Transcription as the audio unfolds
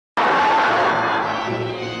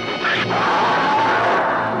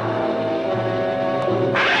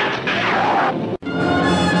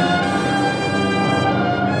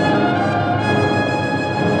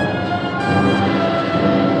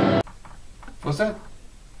What's that?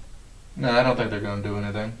 No, I don't think they're gonna do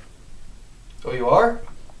anything. Oh, you are?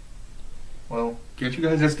 Well, can't you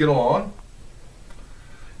guys just get along?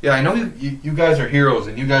 Yeah, I know you guys are heroes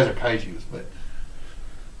and you guys are kaijus, but...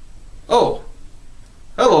 Oh!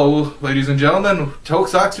 Hello, ladies and gentlemen,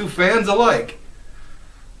 tokusatsu fans alike.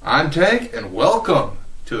 I'm Tank, and welcome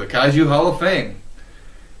to the Kaiju Hall of Fame.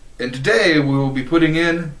 And today we will be putting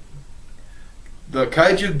in the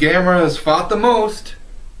kaiju Gamera has fought the most,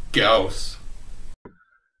 Gyaos.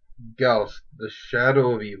 Gyaos, the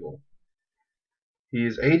Shadow of Evil. He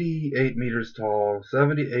is 88 meters tall,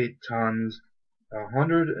 78 tons,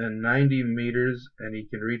 190 meters, and he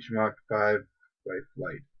can reach Mach 5 by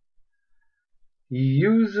flight. He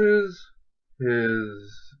uses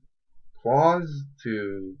his claws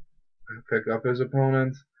to pick up his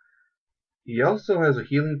opponents. He also has a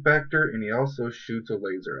healing factor, and he also shoots a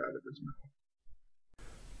laser out of his mouth.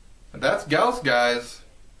 And that's Gyaos, guys.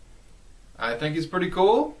 I think he's pretty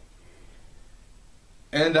cool.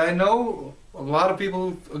 And I know a lot of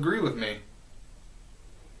people agree with me.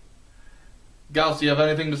 Gyaos, do you have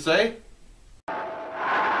anything to say?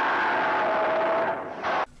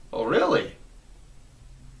 Oh, really?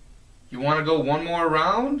 You want to go one more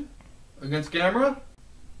round against Gamera?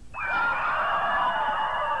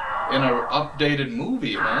 In an updated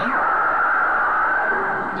movie, huh?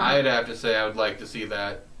 I'd have to say I would like to see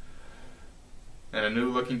that. And a new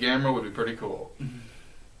looking Gamera would be pretty cool.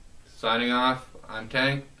 Signing off, I'm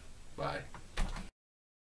Tank. Bye.